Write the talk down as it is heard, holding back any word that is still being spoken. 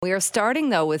We are starting,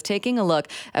 though, with taking a look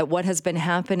at what has been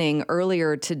happening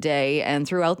earlier today and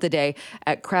throughout the day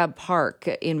at Crab Park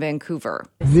in Vancouver.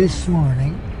 This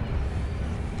morning,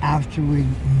 after we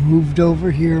moved over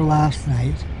here last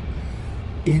night,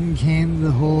 in came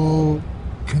the whole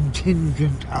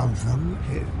contingent of them.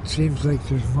 It seems like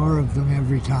there's more of them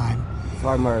every time.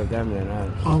 Far more of them than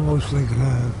us. Almost like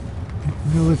a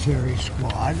military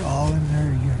squad, all in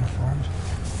their uniforms.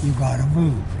 You gotta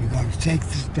move. You gotta take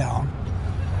this down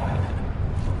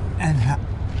and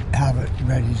have it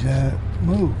ready to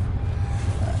move.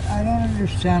 I don't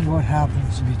understand what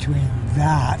happens between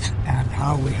that and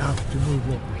how we have to move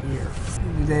over here.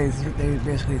 They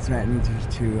basically threatened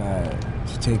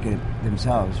to take it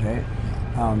themselves, right?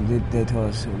 They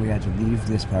told us we had to leave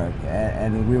this park,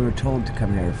 and we were told to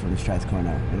come here from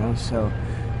Strathcona, So,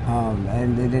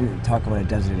 and they didn't talk about a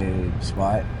designated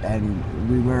spot, and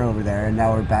we were over there, and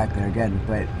now we're back there again.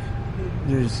 But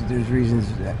there's reasons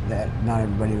that not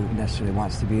everybody necessarily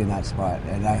wants to be in that spot,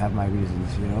 and I have my reasons,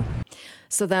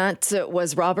 So that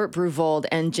was Robert Bruvold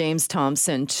and James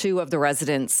Thompson, two of the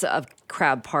residents of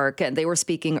Crab Park, and they were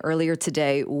speaking earlier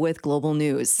today with Global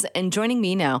News. And joining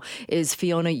me now is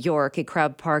Fiona York, a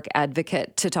Crab Park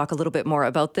advocate, to talk a little bit more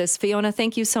about this. Fiona,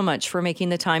 thank you so much for making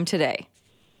the time today.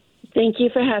 Thank you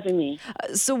for having me.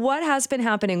 So what has been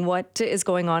happening? What is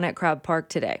going on at Crab Park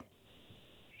today?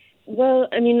 Well,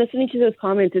 listening to those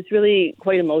comments, it's really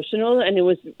quite emotional, and it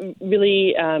was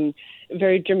really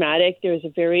very dramatic. There was a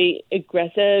very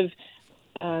aggressive,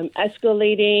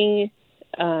 escalating,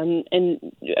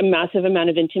 and a massive amount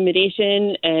of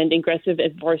intimidation and aggressive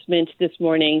enforcement this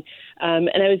morning. And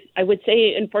I would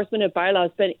say enforcement of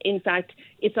bylaws, but in fact,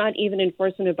 it's not even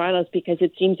enforcement of bylaws because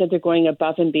it seems that they're going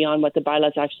above and beyond what the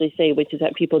bylaws actually say, which is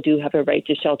that people do have a right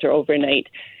to shelter overnight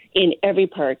in every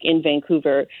park in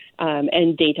Vancouver,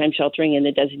 and daytime sheltering in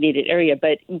the designated area.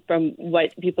 But from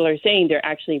what people are saying, they're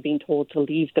actually being told to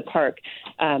leave the park.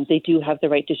 They do have the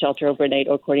right to shelter overnight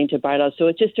according to bylaws. So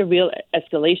it's just a real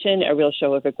escalation, a real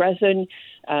show of aggression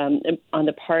on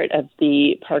the part of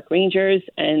the park rangers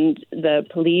and the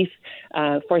police,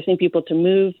 forcing people to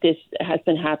move. This has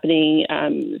been happening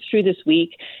through this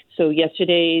week. So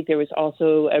yesterday, there was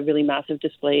also a really massive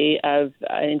display of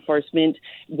enforcement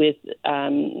with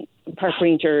park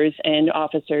rangers and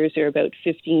officers. There are about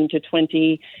 15 to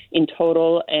 20 in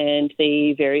total, and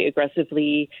they very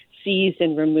aggressively seized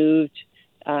and removed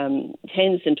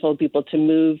tents and told people to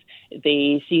move.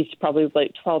 They seized probably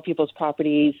like 12 people's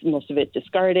properties, most of it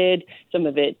discarded, some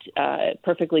of it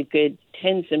perfectly good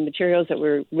tents and materials that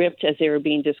were ripped as they were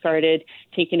being discarded,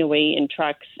 taken away in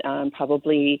trucks.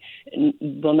 Probably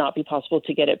will not be possible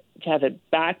to have it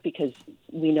back because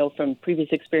we know from previous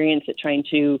experience that trying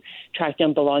to track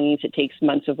down belongings, it takes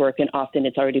months of work, and often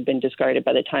it's already been discarded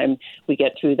by the time we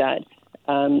get through that.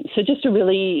 So just a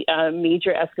really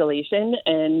major escalation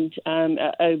and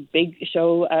a big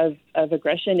show of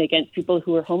aggression against people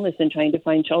who are homeless and trying to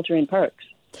find shelter in parks.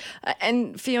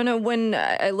 And Fiona, when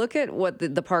I look at what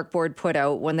the park board put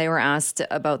out when they were asked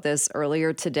about this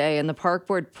earlier today, and the park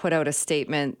board put out a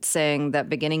statement saying that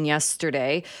beginning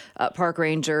yesterday, park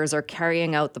rangers are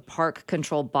carrying out the park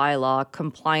control bylaw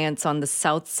compliance on the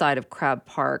south side of Crab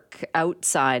Park,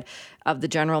 outside of the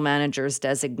general manager's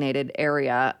designated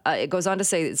area. It goes on to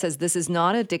say, it says, this is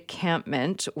not a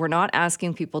decampment. We're not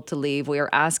asking people to leave. We are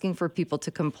asking for people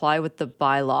to comply with the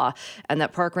bylaw, and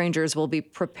that park rangers will be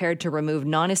prepared to remove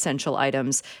non-essential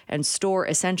items and store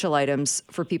essential items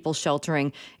for people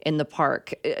sheltering in the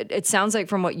park. It sounds like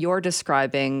from what you're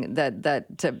describing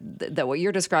that what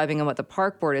you're describing and what the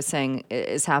park board is saying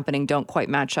is happening don't quite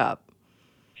match up.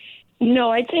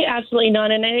 No, I'd say absolutely not.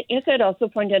 And I guess I'd also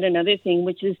point out another thing,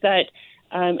 which is that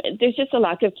there's just a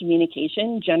lack of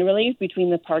communication generally between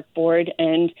the park board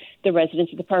and the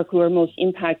residents of the park who are most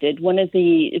impacted. One of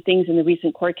the things in the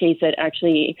recent court case that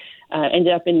actually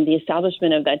ended up in the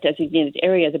establishment of that designated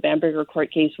area, the Bamberger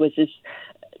court case, was this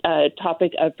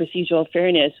topic of procedural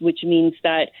fairness, which means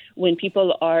that when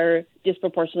people are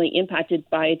disproportionately impacted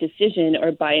by a decision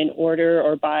or by an order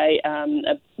or by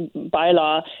a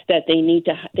bylaw, that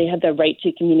they have the right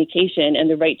to communication and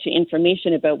the right to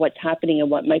information about what's happening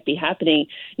and what might be happening.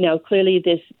 Now, clearly,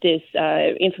 this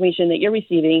information that you're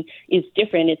receiving is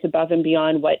different. It's above and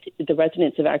beyond what the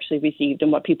residents have actually received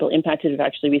and what people impacted have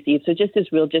actually received. So just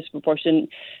this real disproportionate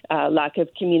lack of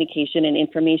communication and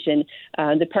information.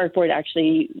 The park board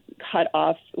actually cut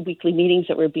off weekly meetings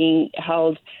that were being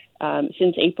held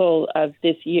since April of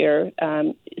this year.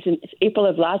 Since April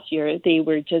of last year, they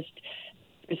were just,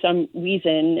 for some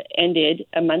reason, ended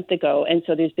a month ago. And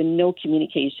so there's been no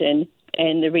communication,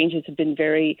 and the rangers have been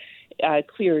very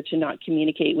clear to not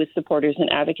communicate with supporters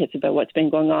and advocates about what's been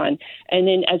going on. And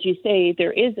then, as you say,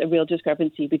 there is a real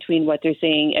discrepancy between what they're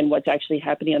saying and what's actually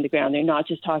happening on the ground. They're not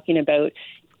just talking about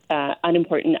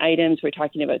unimportant items. We're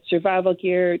talking about survival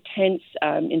gear, tents.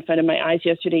 In front of my eyes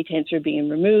yesterday, tents are being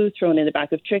removed, thrown in the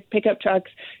back of pickup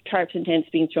trucks, tarps and tents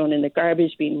being thrown in the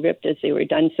garbage, being ripped as they were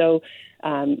done so.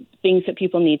 Things that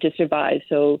people need to survive.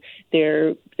 So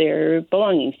their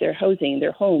belongings, their housing,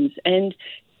 their homes. And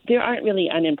there aren't really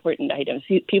unimportant items.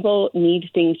 People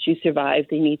need things to survive.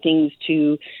 They need things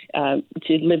to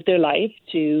live their life,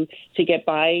 to get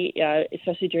by,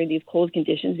 especially during these cold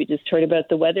conditions. We just heard about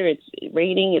the weather. It's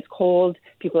raining, it's cold.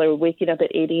 People are waking up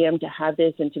at 8 a.m. to have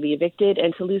this and to be evicted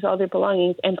and to lose all their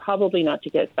belongings and probably not to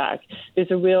get back.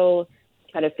 There's a real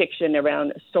kind of fiction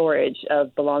around storage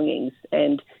of belongings,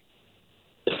 and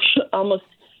almost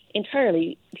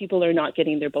entirely people are not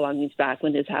getting their belongings back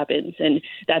when this happens. And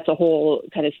that's a whole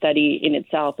kind of study in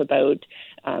itself about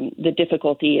the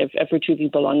difficulty of retrieving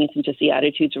belongings and just the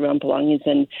attitudes around belongings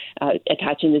and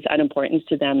attaching this unimportance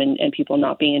to them and people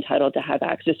not being entitled to have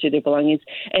access to their belongings.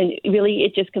 And really,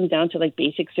 it just comes down to like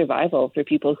basic survival for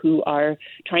people who are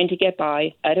trying to get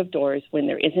by out of doors when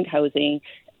there isn't housing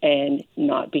and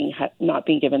not being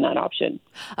given that option.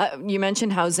 You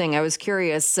mentioned housing. I was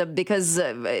curious because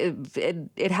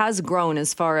it has grown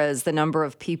as far as the number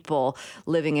of people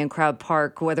living in Crab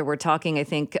Park, whether we're talking, I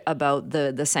think, about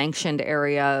the sanctioned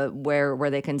area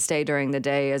where they can stay during the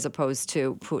day as opposed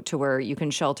to where you can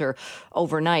shelter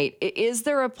overnight. Is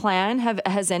there a plan?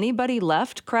 Has anybody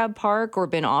left Crab Park or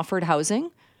been offered housing?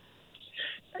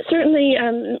 Certainly,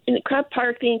 in Crab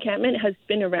Park, the encampment has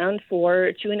been around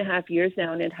for 2.5 years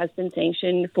now, and it has been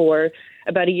sanctioned for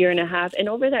about 1.5 years. And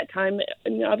over that time,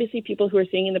 obviously, people who are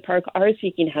staying in the park are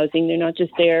seeking housing. They're not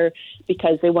just there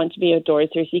because they want to be outdoors.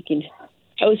 They're seeking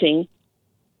housing.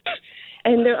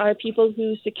 And there are people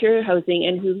who secure housing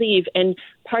and who leave. And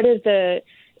part of the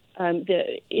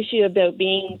issue about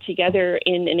being together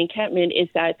in an encampment is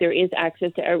that there is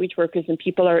access to outreach workers and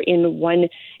people are in one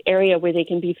area where they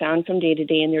can be found from day to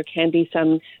day, and there can be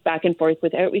some back and forth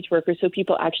with outreach workers so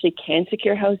people actually can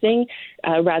secure housing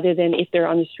rather than if they're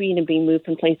on the street and being moved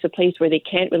from place to place where they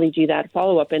can't really do that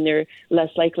follow-up and they're less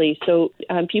likely. So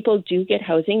people do get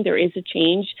housing. There is a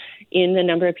change in the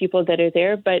number of people that are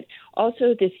there, but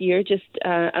also this year, just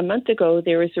a month ago,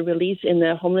 there was a release in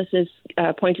the homelessness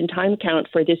point in time count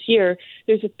for this year.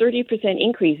 There's a 30%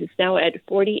 increase. It's now at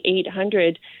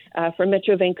 4,800 for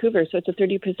Metro Vancouver. So it's a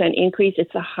 30% increase.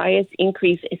 It's the highest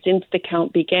increase since the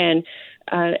count began.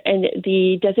 And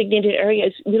the designated area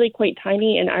is really quite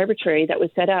tiny and arbitrary that was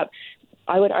set up.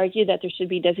 I would argue that there should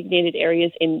be designated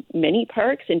areas in many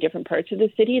parks in different parts of the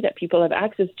city that people have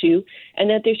access to, and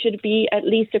that there should be at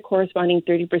least a corresponding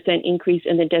 30% increase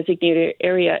in the designated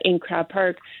area in Crab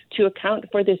Park to account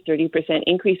for this 30%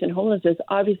 increase in homelessness.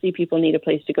 Obviously, people need a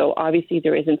place to go. Obviously,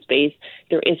 there isn't space.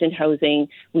 There isn't housing.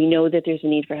 We know that there's a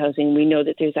need for housing. We know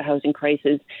that there's a housing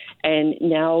crisis. And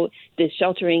now this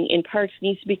sheltering in parks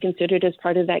needs to be considered as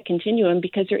part of that continuum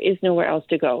because there is nowhere else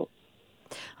to go.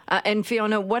 And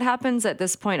Fiona, what happens at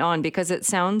this point on? Because it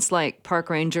sounds like park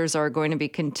rangers are going to be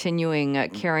continuing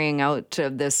carrying out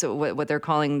this, what they're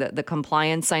calling the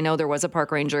compliance. I know there was a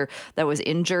park ranger that was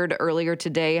injured earlier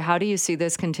today. How do you see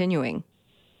this continuing?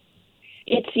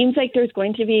 It seems like there's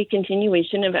going to be a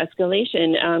continuation of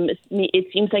escalation. It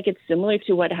seems like it's similar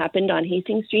to what happened on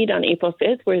Hastings Street on April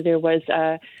 5th, where there was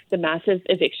the massive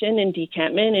eviction and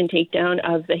decampment and takedown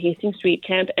of the Hastings Street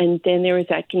camp. And then there was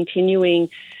that continuing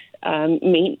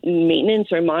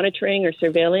maintenance or monitoring or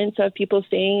surveillance of people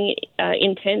staying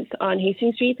in tents on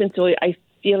Hastings Street. And so I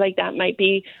feel like that might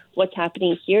be what's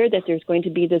happening here, that there's going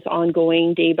to be this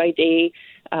ongoing day-by-day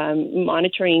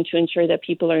monitoring to ensure that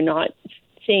people are not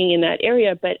staying in that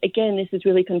area. But again, this is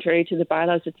really contrary to the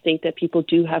bylaws that state that people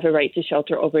do have a right to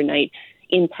shelter overnight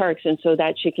in parks. And so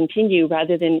that should continue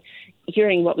rather than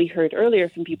hearing what we heard earlier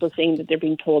from people saying that they're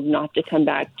being told not to come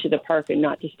back to the park and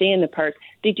not to stay in the park.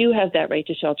 They do have that right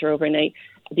to shelter overnight.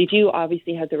 They do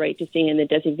obviously have the right to stay in the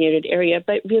designated area,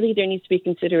 but really there needs to be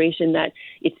consideration that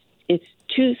it's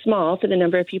too small for the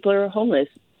number of people who are homeless.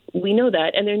 We know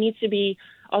that, and there needs to be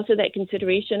also that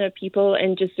consideration of people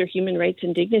and just their human rights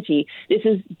and dignity. This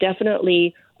is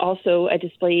definitely also a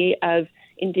display of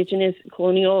Indigenous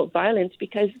colonial violence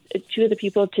because two of the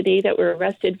people today that were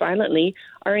arrested violently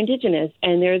are Indigenous,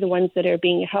 and they're the ones that are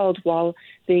being held while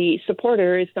the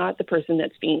supporter is not the person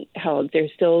that's being held. They're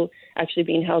still actually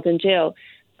being held in jail.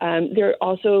 There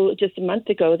also, just a month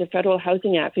ago, the Federal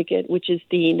Housing Advocate, which is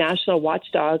the national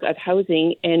watchdog of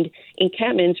housing and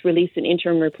encampments, released an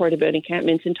interim report about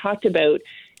encampments and talked about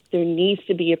there needs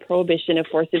to be a prohibition of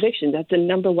forced eviction. That's the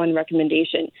number one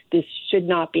recommendation. This should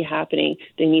not be happening.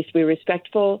 There needs to be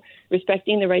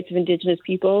respecting the rights of Indigenous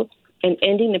people, and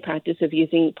ending the practice of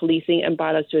using policing and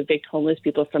bylaws to evict homeless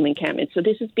people from encampments. So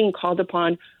this is being called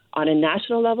upon on a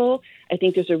national level. I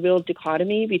think there's a real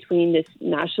dichotomy between this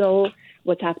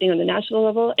what's happening on the national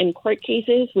level, and court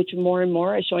cases, which more and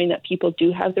more are showing that people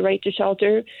do have the right to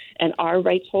shelter and are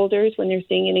rights holders when they're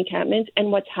staying in encampments,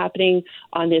 and what's happening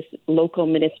on this local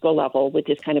municipal level with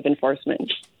this kind of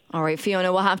enforcement. All right,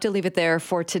 Fiona, we'll have to leave it there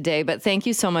for today, but thank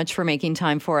you so much for making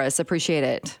time for us. Appreciate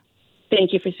it.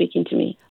 Thank you for speaking to me.